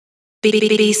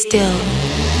Be still.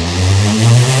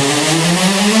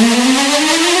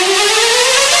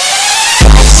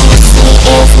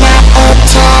 It's not a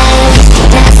choice.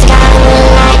 The sky will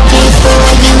light before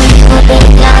you. You'll be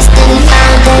lost and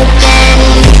found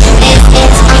again. This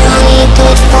is only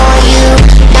good for you.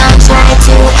 Don't try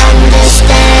to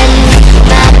understand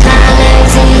the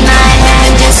colors in my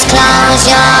hand. Just close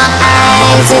your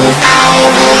eyes and